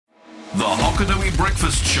The Hokanui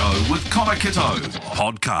Breakfast Show with Connor Kitto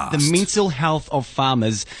podcast. The mental health of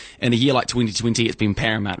farmers in a year like 2020 has been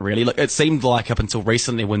paramount, really. Look, it seemed like up until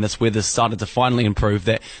recently when this weather started to finally improve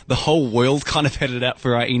that the whole world kind of had it out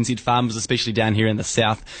for our NZ farmers, especially down here in the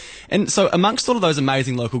south. And so amongst all of those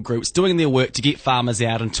amazing local groups doing their work to get farmers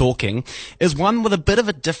out and talking is one with a bit of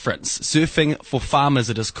a difference. Surfing for Farmers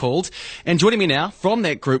it is called. And joining me now from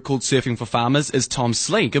that group called Surfing for Farmers is Tom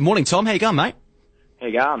Slee. Good morning, Tom. How you going, mate? How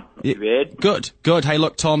you going? Not too bad. Good. Hey,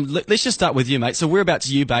 look, Tom, let's just start with you, mate. So whereabouts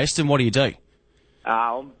are you based and what do you do?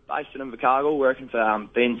 I'm based in Invercargill, working for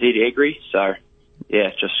BNZ Agri, so yeah,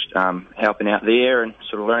 just helping out there and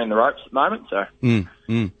sort of learning the ropes at the moment, so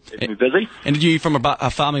keeping me busy. And are you from a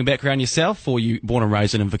farming background yourself, or you born and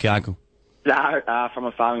raised in Invercargill? No, from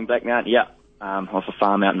a farming background, yeah. Off a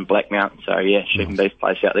farm out in Blackmount, so yeah, sheep and beef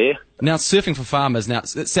place out there. Now, Surfing for Farmers,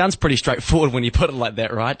 it sounds pretty straightforward when you put it like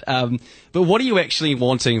that, right? But what are you actually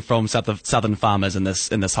wanting from southern farmers in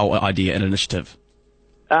this whole idea and initiative?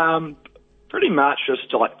 Pretty much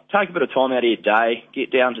just to take a bit of time out of your day,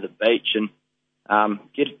 get down to the beach and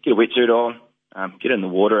get a wetsuit on, get in the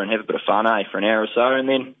water and have a bit of fun, for an hour or so, and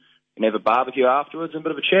then you can have a barbecue afterwards and a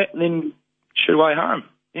bit of a chat, and then shoot away home.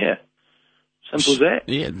 Yeah. Simple as that.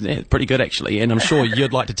 Yeah, pretty good actually. And I'm sure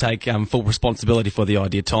you'd like to take full responsibility for the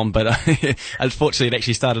idea, Tom, but unfortunately it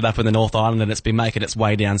actually started up in the North Island and it's been making its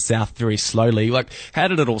way down south very slowly. Like, how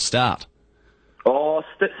did it all start? So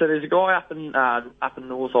there's a guy up in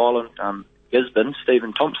North Island, Gisborne,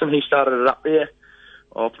 Stephen Thompson. He started it up there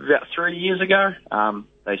about 3 years ago.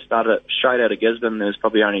 They started it straight out of Gisborne. There was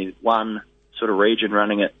probably only one sort of region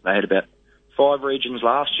running it. They had about 5 regions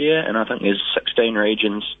last year, and I think there's 16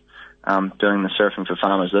 regions doing the Surfing for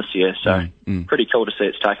Farmers this year, so pretty cool to see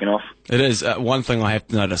it's taken off. It is. One thing I have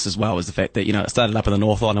to notice as well is the fact that, it started up in the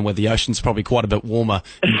North Island where the ocean's probably quite a bit warmer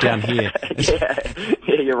than down here.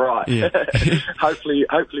 yeah, you're right. Yeah. Hopefully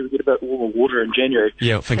we get a bit warmer water in January.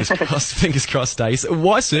 Yeah, fingers crossed, days.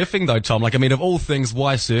 Why surfing though, Tom? Of all things,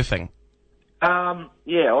 why surfing? I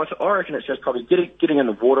reckon it's just probably getting in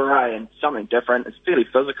the water, and something different. It's fairly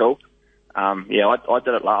physical. I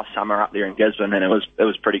did it last summer up there in Gisborne, and it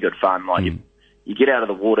was pretty good fun. You get out of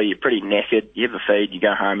the water, you're pretty knackered, you have a feed, you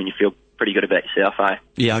go home, and you feel pretty good about yourself, eh?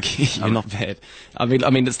 Yeah, you're not bad. I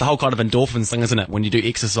mean, it's the whole kind of endorphins thing, isn't it? When you do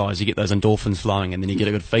exercise, you get those endorphins flowing, and then you get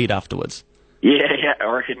a good feed afterwards. Yeah, I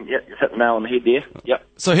reckon. Yeah, you hit the nail on the head there. Yep.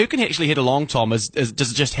 So who can actually head along, Tom? Does it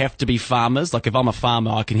just have to be farmers? Like, if I'm a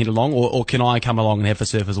farmer, I can head along, or can I come along and have a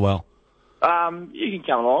surf as well? You can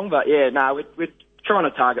come along, but we're trying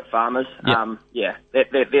to target farmers. Yep.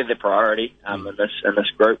 They're the priority in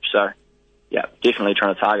this group. So, yeah, definitely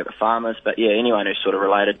trying to target the farmers. But yeah, anyone who's sort of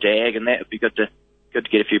related to ag and that would be good to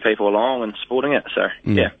get a few people along and supporting it. So,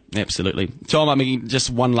 yeah. Absolutely. Tom,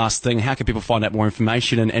 just one last thing. How can people find out more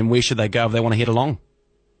information and where should they go if they want to head along?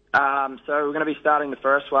 So we're going to be starting the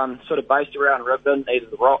first one sort of based around Ribden, either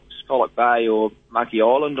the Rocks, Colac Bay or Monkey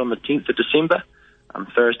Island on the 10th of December.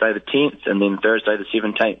 Thursday the 10th and then Thursday the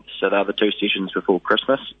 17th. So they're the 2 sessions before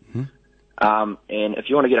Christmas. And if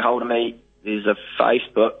you want to get a hold of me, there's a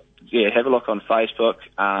Facebook. Yeah, have a look on Facebook.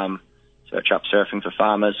 Search up Surfing for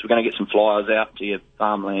Farmers. We're going to get some flyers out to your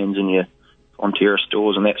farmlands and your Fonterra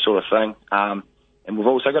stores and that sort of thing. And we've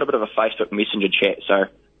also got a bit of a Facebook Messenger chat. So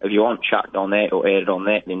if you want chucked on that or added on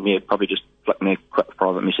that, then probably just flick me a quick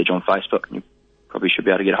private message on Facebook and you probably should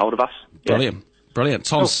be able to get a hold of us. Yeah. Brilliant.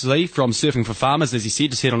 Tom Slee from Surfing for Farmers, as you said,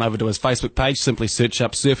 just head on over to his Facebook page, simply search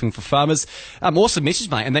up Surfing for Farmers. Awesome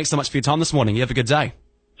message, mate, and thanks so much for your time this morning. You have a good day.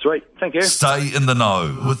 Sweet, thank you. Stay in the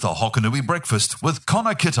know with the Hokanui Breakfast with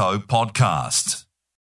Connor Kitto podcast.